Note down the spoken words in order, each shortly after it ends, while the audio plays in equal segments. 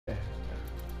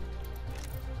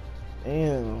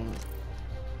Damn.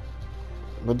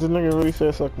 But this nigga really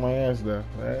said suck my ass though.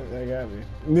 That got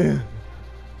me.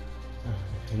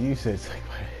 You said suck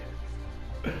my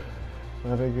ass.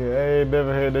 That nigga, I ain't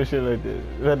never heard that shit like that.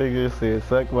 That nigga said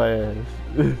suck my ass.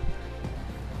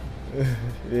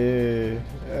 Yeah,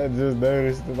 I just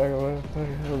noticed it like a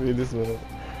motherfucker. I'll be this one.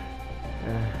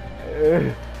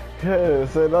 Yeah,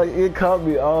 so like it caught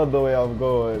me all the way I'm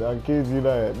going. I kid you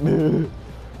not.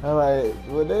 I'm like,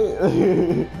 when they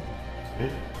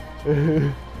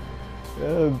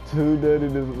I'm too dirty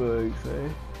this mug, say.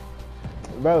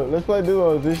 Bro, let's play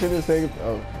duos. This shit is taking.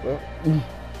 Oh, well.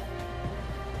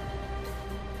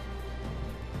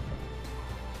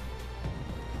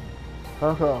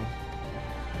 How come?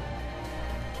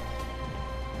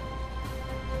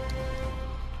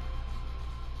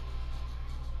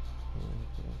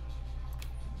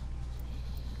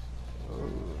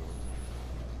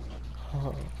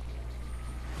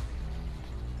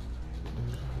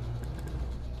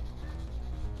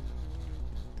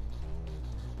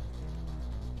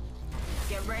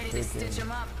 Get ready to stitch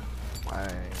him up.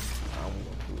 Man,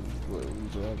 I'm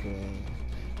joking.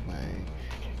 Man.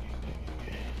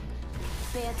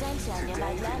 Pay attention, you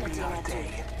might land a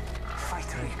thing.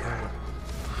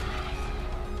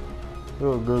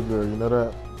 You're a good girl, you know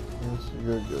that? Yes,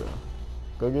 you're a good girl.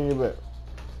 Go get in your bed.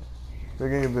 Go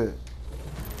get in your bed.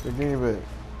 Go get in your bed.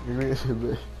 Go get in your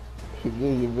bed. Go get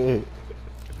in your bed.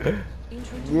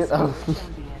 Get up.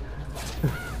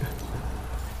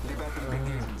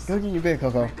 Go get in your bed,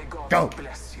 Coco. Go!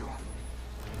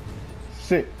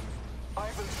 Sit.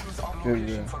 Good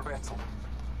girl.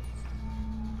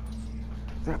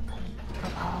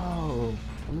 Oh,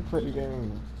 let me play the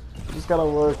game. I just gotta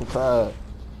work inside.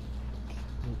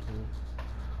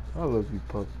 I love you,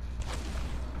 pup.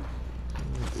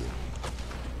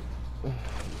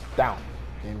 Down.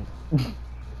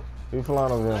 You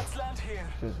flying over here.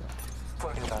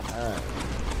 Alright.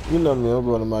 You know me, I'm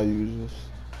going to my users.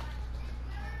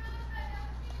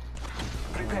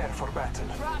 Prepare for battle.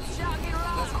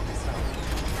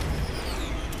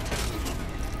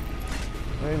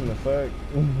 What in the fuck?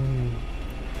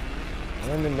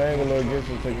 When did Bangalore get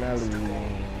some technology?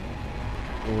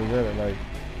 Or was that like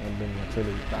I've been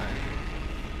utility fine?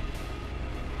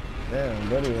 Damn,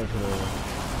 buddy went to the.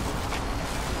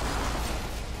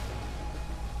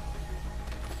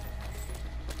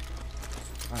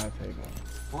 I'll take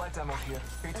one. Light ammo here.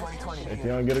 P2020 If you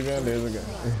here. don't get a gun, there's a gun.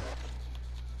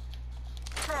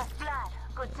 First blood.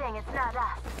 Good thing it's not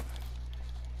us.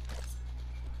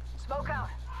 Smoke out.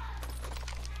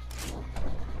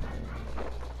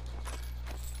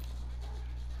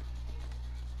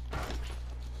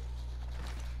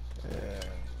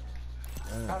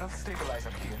 Out of stabilizer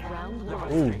here. Round Level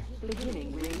one. 3.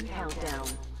 Beginning ring countdown.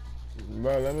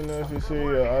 Bro, let me know if you see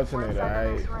your alternator,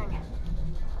 alright?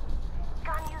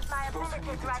 Can't use my Those who abilities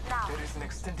need right it, now. there is an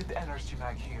extended energy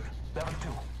mag here. Level 2.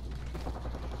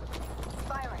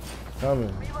 Firing.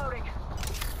 Coming. Reloading.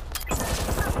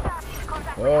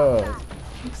 Contact Oh.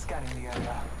 Scanning the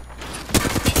area.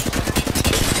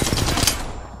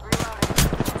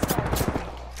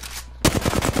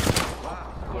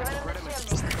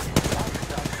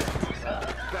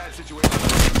 Bad situation.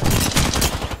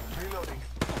 Reloading.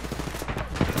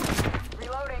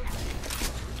 Reloading.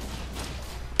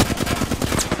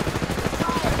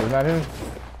 Is that him?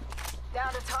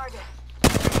 Down to target.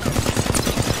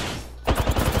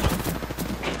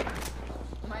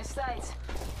 My sights.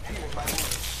 Healing my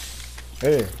wounds.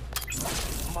 Hey.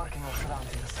 Marking our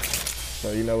surroundings.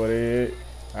 So you know what it is?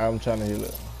 I'm trying to heal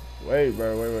it. Wait,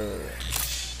 bro, wait.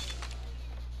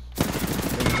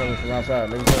 Niggas coming from outside.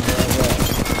 Niggas coming from outside.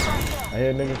 I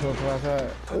hear niggas coming from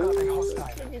outside. Nothing hostile.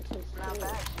 Not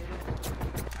bad, shooter.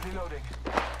 Reloading.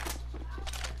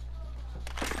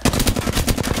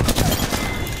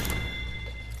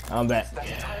 I'm back. That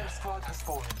entire squad has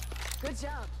fallen. Good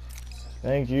job.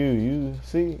 Thank you. You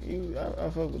see, I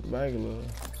fuck with the Bangalore.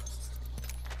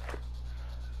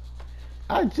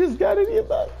 I just got in here,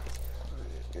 but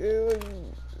yeah.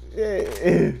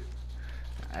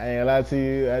 I ain't gonna lie to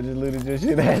you. I just looted your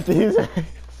shit at these.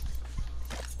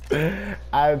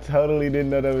 I totally didn't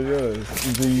know that was yours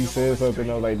until you said something.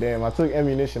 I was like, damn. I took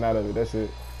ammunition out of it. That's it.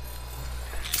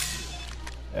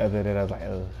 After that, I was like,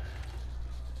 ugh.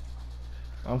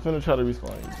 I'm finna try to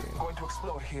respawn you, dude. Going to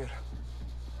explore here.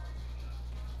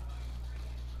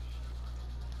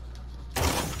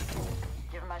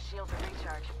 Give my shield a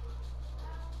recharge.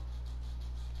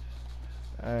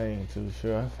 I ain't too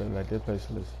sure. I feel like that place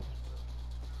listen.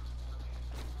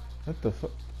 What the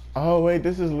fuck? Oh wait,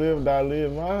 this is Live Die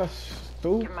Live. My Give my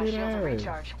stupid shield a ass.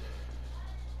 recharge.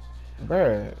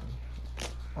 Bruh,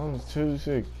 I'm too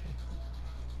sick.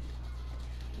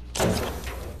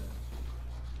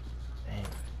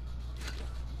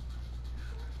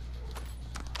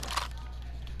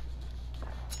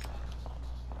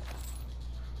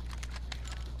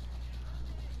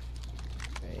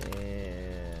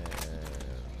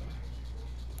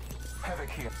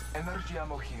 here. Energy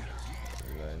ammo here.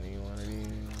 I need one of these.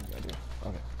 I do.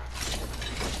 Okay.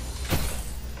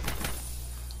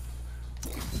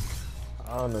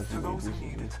 I don't know if To you those who need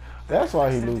need this. it. That's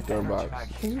why he looped their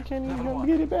box. You can't even come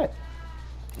get it back.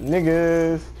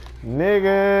 Niggas.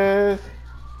 Niggas.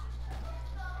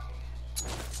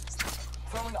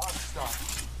 Throwing arc star.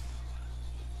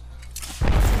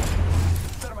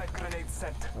 Thermite grenade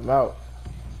sent. I'm out.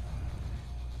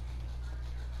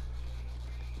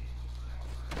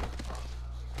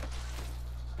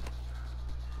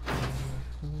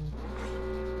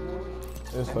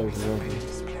 This place is empty.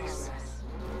 This place.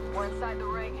 We're inside the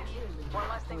ring. One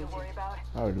less thing to worry about.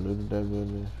 I already looted that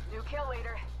building. New kill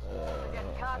leader. We're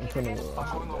getting cocky. I'm We're finna getting go. I'm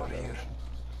smart. going over here.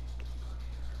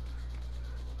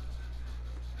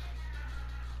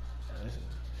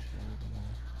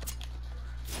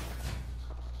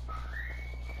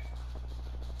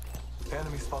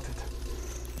 Enemy spotted.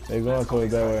 They going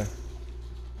towards that way.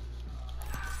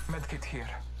 Medkit here.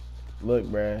 Look,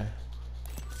 bruh.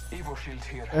 Evo shield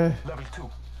here. Level 2.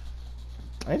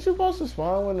 Ain't you supposed to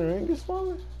spawn when the ring is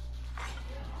spawning?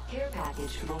 Care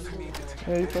package. To those who need it.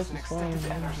 Yeah, you There's supposed an to spawn.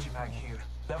 extended energy mag here.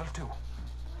 Level 2.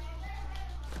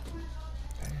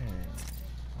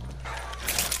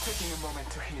 Taking a moment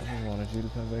to heal. I wanted you to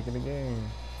come back in the game.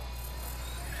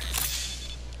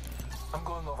 I'm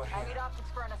going over I need here. optics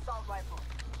for an assault rifle.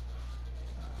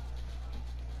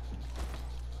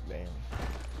 Damn.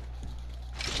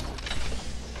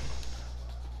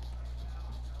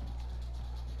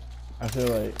 I feel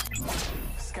like,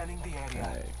 Scanning the area.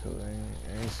 alright, cool.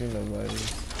 I ain't seen nobody.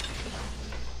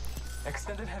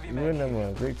 Extended heavy You mag in them here.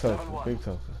 one, big Level tougher, 1. big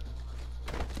tougher.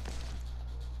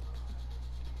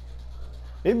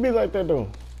 It be like that though.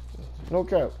 No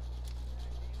cap.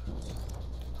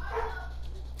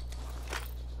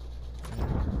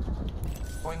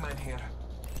 Wingman here.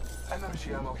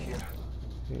 Energy ammo here.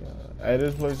 Yeah. At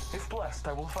this place, If blessed,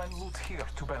 I will find loot here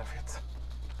to benefit.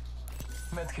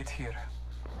 Medkit here.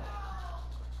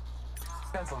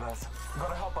 Cancel that.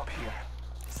 Gotta help up here.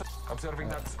 Observing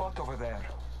that spot over there.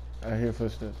 I hear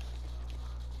footsteps.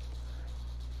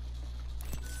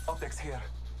 Optics here.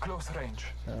 Close range.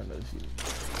 I don't know if you.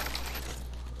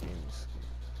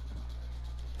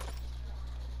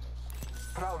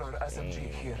 Prowler SMG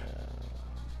here.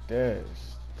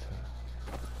 That's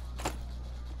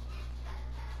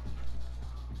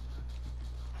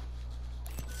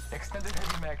Extended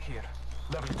heavy mag here.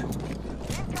 Level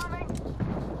 2.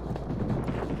 Incoming.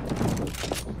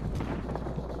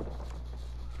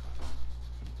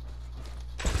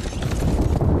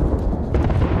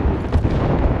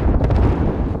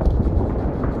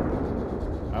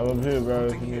 I'm up here, bro.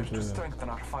 If Something you here need to to. strengthen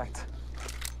our fight.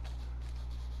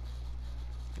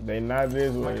 They not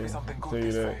this Might way. be something I'll good tell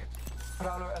you this that. way.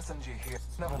 Prowler SMG here.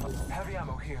 Never mind. Heavy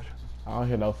ammo here. I don't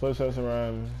hear no footsteps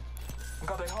around me.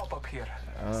 Got a hop up here.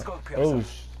 Skull Oh, piercer.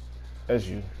 that's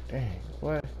you. Dang,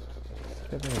 what?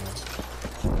 Get in.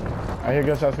 I hear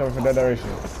gunshots coming from that direction.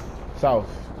 South.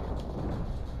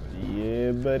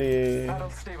 Yeah, buddy. Barrel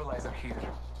stabilizer here.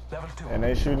 Level 2. And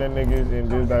they shooting at niggas in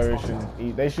this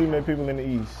direction. They shooting at people in the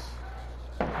east.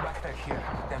 Backpack here.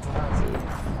 Dental lens.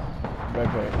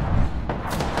 Backpack.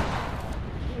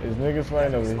 There's niggas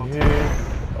fighting over here.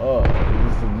 Oh,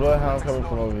 there's a bloodhound coming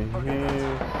from over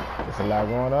here. There's a lot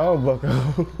going on, bucko.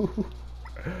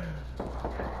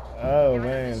 Oh, Get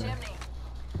rid of the man.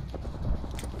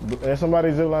 chimney. There's somebody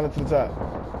ziplining to the top.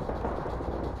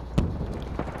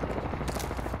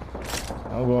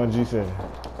 I'm going G7.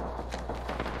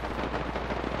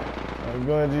 I'm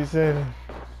going G7.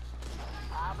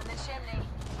 Up in the chimney.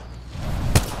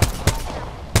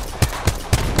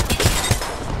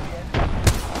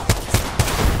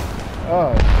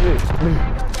 Oh, shit.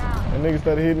 Tango down. That nigga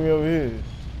started hitting me over here.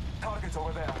 Targets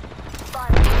over there. Fire.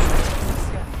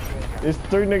 Scanning the area. It's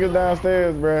 3 niggas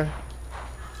downstairs, bruh.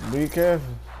 Be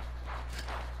careful.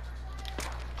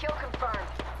 Kill confirmed.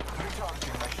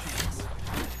 Recharging my shields.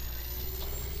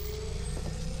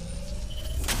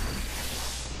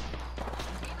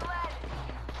 Need lead.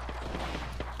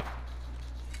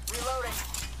 Reloading.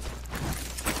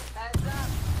 Heads up.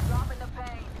 Dropping the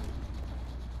pain.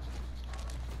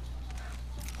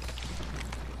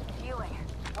 Healing.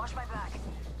 Watch my back.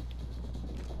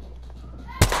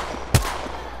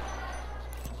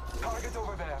 Target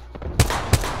over there.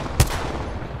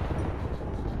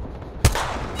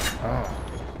 Oh.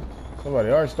 Somebody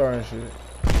are starting shit.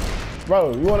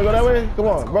 Bro, you wanna go that way? Come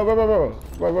on. Bro.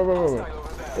 Hostile over there.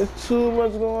 It's too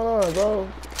much going on, bro.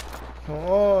 Come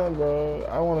on, bro.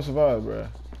 I wanna survive, bro.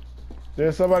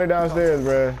 There's somebody downstairs,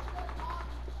 bro.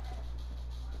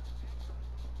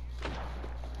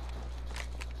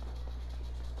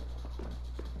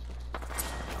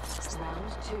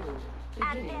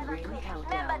 Beginning ring countdown.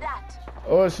 Remember that.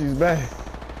 Oh, she's back.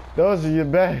 Those are your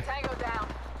back. Tango down.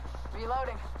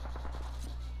 Reloading.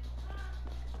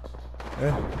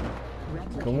 Yeah.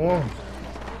 Come on.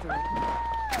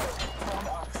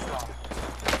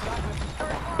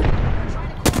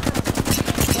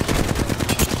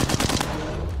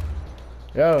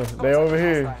 Yo, they over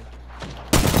here.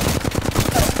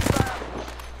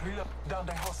 Reload down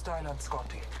the hostile and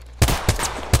Scotty.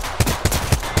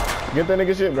 Get that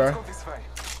nigga shit, bro. Go this way.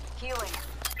 Healing.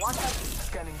 Watch out.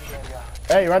 Scanning the area.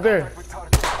 Hey, right there. With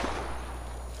target.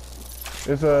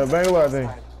 It's a Bangalore thing.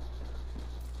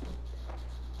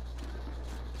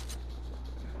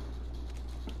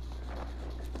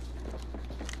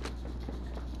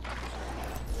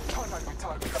 Contact with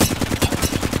target.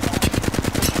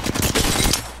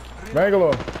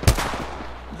 Bangalore.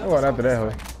 I'm going after that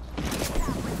hoe.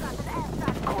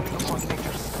 Calling upon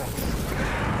nature's strength.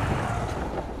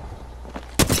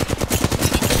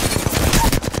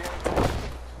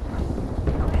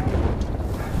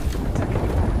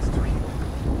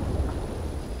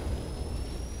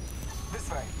 This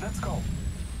way. Let's go.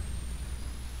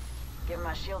 Give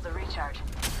my shields a recharge.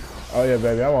 Oh yeah,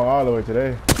 baby. I want all the way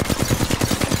today.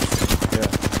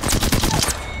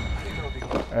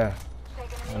 Reloading. Yeah.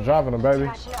 I'm dropping them, baby.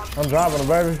 I'm dropping them,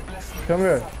 baby. Come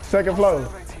here. Second floor.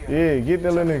 Yeah, get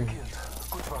the little nigga.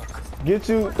 Good work. Get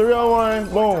you 301.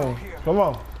 Boom. Come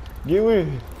on. Get with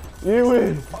it. Get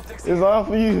with it. It's all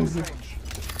for you.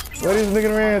 Where this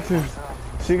nigga ran to?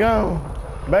 She gone.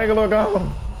 Bangalore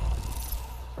gone.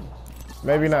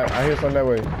 Maybe not. I hear something that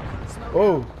way.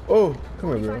 Oh, oh. Come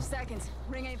here, girl. Seconds.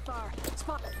 Ring ain't far.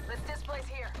 Spot. Let's displace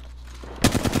here.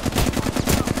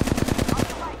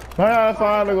 I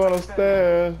finally go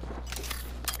upstairs.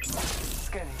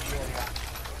 Scanning the area.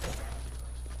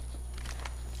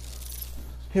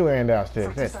 He ran downstairs.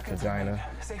 30 That seconds vagina. remaining.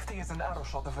 Safety is an arrow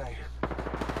shot away.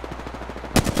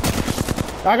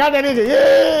 I got that nigga.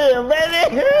 Yeah,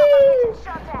 baby.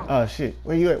 Oh shit.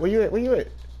 Where you at? Where you at? Where you at?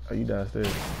 Oh, you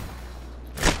downstairs.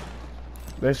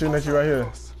 They shooting at you right here.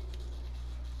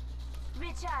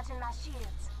 Recharging my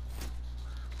shields.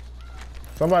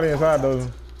 Somebody inside though.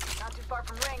 Not too far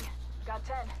from ring. Got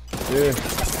 10. Yeah.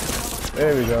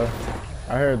 There we go.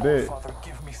 I heard that. Father,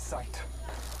 give me sight.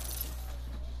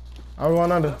 I'm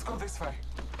going under. Let's go this way.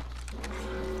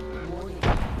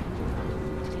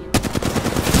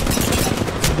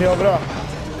 He over there.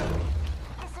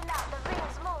 Listen up. The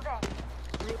ring's moving.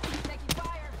 Taking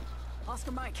fire.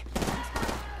 Oscar Mike.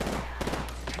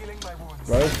 Healing my wounds.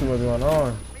 Bro, there's too much going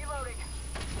on. Reloading.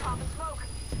 Popping smoke.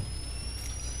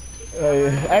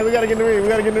 Hey, we gotta get in the ring. We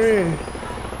gotta get in the ring.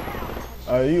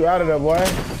 You out of there, boy.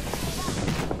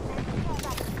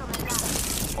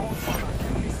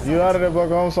 You out of there,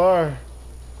 Bucko. I'm sorry.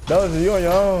 That was you on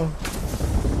your own.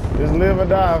 Just live or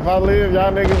die. If I live,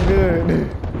 y'all niggas good.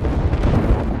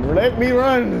 Let me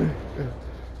run.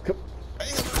 Come.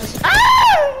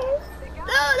 Ah! No,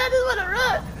 I just wanna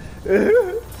run.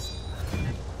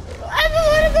 I just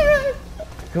wanted to run.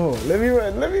 Come on, let me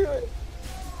run. Let me run.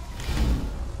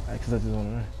 Cause I just wanna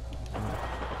run.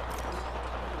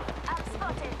 I'm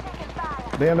spotted. Taking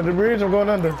fire. They under the bridge. I'm going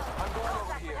under. I'm going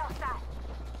over here.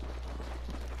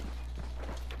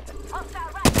 Hostile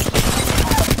right.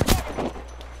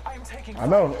 I'm taking I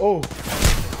know. Oh.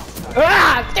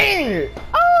 Ah, dang it.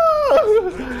 Oh.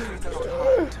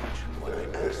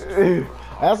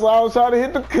 That's why I was trying to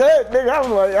hit the cut, nigga. I was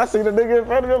like, I see the nigga in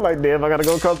front of me. I'm like, damn, I gotta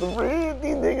go across the bridge.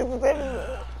 These niggas is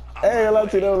everywhere. Hey, I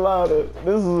like you that louder.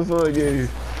 This is a fun game.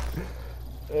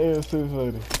 Hey, it's too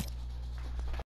funny.